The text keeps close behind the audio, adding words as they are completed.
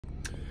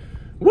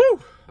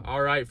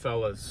All right,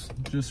 fellas,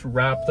 just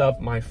wrapped up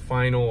my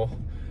final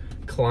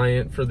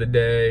client for the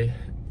day.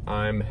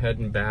 I'm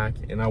heading back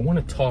and I want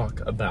to talk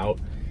about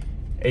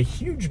a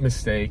huge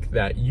mistake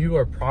that you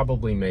are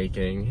probably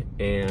making,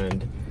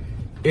 and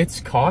it's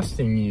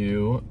costing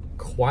you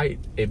quite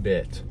a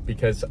bit,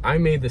 because I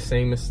made the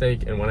same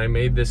mistake. And when I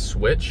made this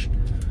switch,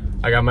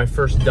 I got my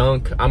first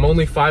dunk. I'm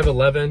only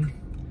 5'11",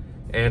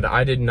 and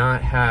I did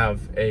not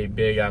have a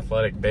big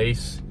athletic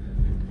base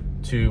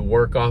to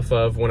work off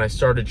of when I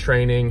started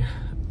training.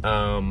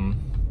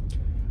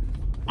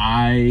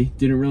 I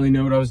didn't really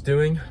know what I was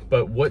doing,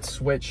 but what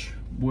switch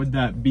would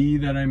that be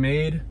that I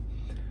made?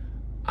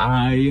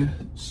 I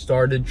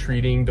started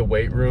treating the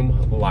weight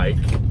room like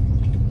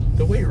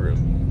the weight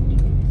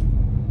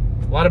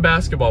room. A lot of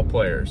basketball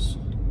players,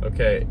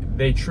 okay,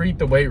 they treat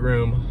the weight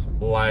room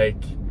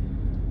like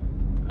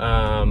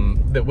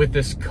with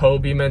this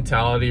Kobe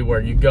mentality,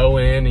 where you go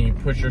in and you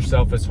push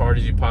yourself as hard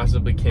as you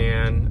possibly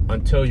can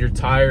until you're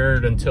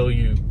tired, until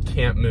you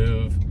can't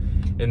move,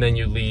 and then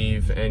you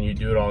leave and you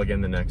do it all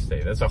again the next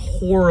day. That's a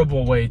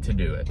horrible way to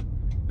do it.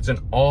 It's an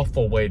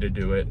awful way to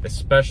do it,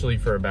 especially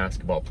for a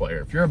basketball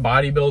player. If you're a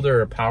bodybuilder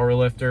or a power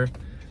lifter,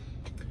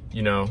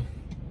 you know,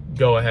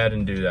 go ahead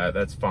and do that.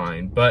 That's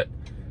fine. But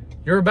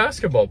you're a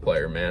basketball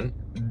player, man.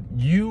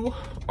 You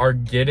are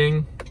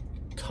getting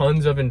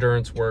tons of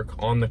endurance work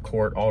on the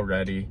court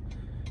already.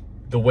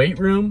 The weight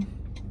room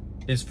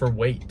is for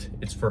weight.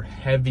 It's for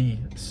heavy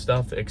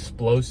stuff,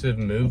 explosive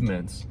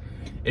movements.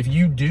 If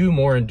you do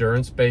more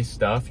endurance-based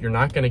stuff, you're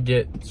not going to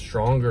get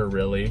stronger,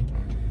 really,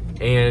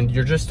 and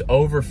you're just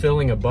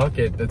overfilling a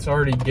bucket that's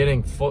already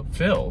getting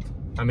filled.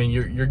 I mean,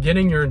 you're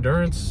getting your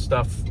endurance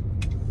stuff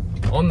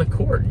on the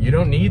court. You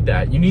don't need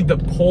that. You need the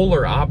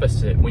polar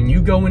opposite. When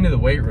you go into the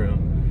weight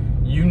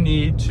room, you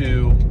need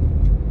to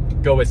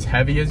go as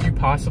heavy as you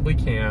possibly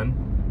can,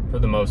 for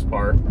the most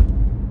part.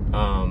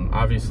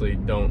 Obviously,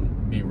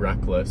 don't be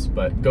reckless,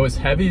 but go as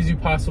heavy as you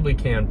possibly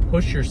can.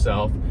 Push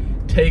yourself.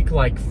 Take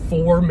like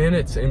 4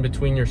 minutes in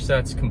between your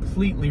sets,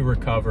 completely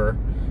recover,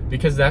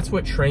 because that's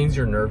what trains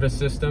your nervous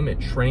system. It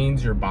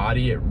trains your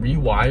body. It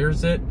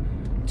rewires it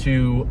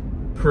to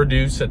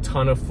produce a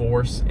ton of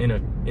force in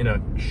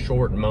a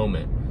short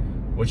moment,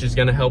 which is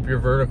going to help your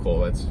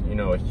vertical. That's, you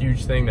know, a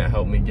huge thing that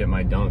helped me get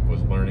my dunk,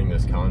 was learning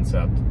this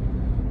concept.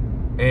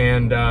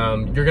 And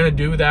you're going to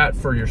do that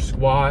for your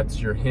squats,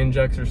 your hinge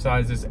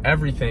exercises,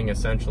 everything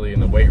essentially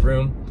in the weight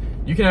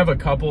room. You can have a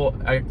couple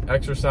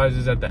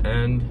exercises at the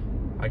end.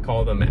 I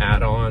call them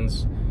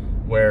add-ons,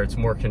 where it's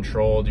more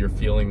controlled. You're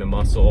feeling the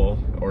muscle,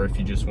 or if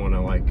you just want to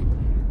like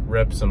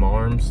rip some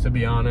arms, to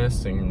be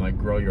honest, and like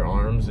grow your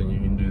arms, and you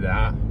can do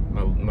that.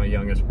 My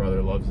youngest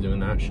brother loves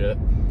doing that shit.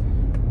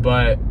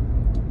 But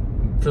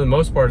for the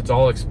most part, it's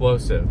all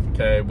explosive,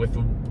 okay,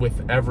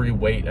 with every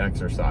weight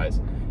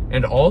exercise.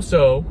 And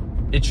also,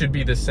 it should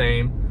be the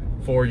same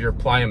for your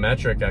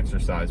plyometric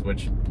exercise,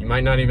 which you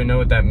might not even know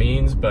what that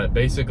means, but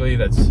basically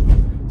that's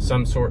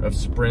some sort of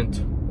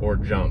sprint or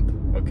jump,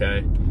 okay?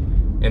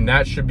 And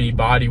that should be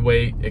body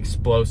weight,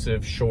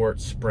 explosive,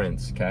 short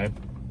sprints, okay?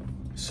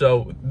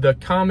 So the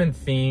common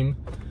theme,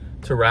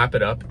 to wrap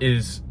it up,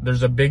 is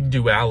there's a big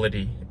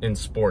duality in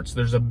sports.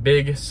 There's a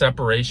big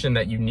separation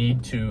that you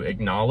need to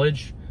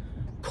acknowledge.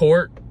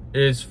 Court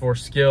is for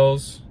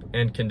skills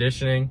and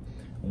conditioning.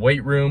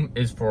 Weight room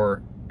is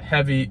for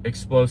heavy,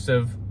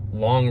 explosive,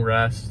 long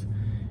rest.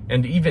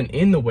 And even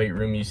in the weight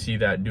room, you see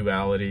that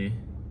duality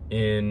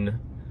in,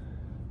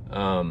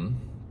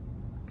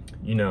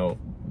 you know,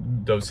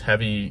 those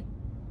heavy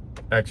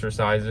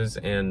exercises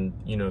and,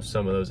 you know,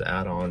 some of those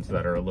add-ons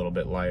that are a little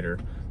bit lighter.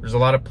 There's a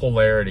lot of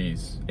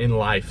polarities in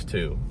life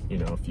too, you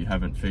know, if you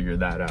haven't figured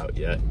that out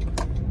yet.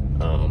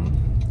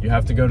 You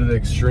have to go to the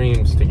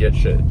extremes to get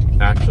shit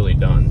actually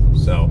done.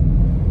 So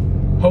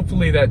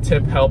hopefully that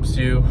tip helps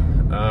you.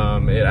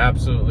 It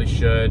absolutely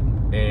should.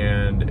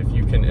 And if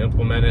you can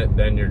implement it,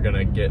 then you're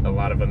gonna get a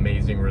lot of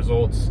amazing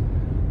results.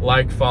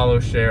 Like, follow,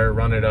 share,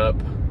 run it up.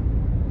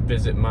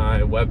 Visit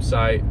my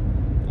website,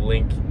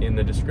 link in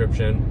the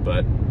description.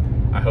 But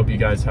I hope you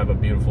guys have a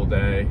beautiful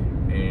day,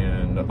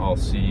 and I'll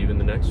see you in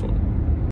the next one.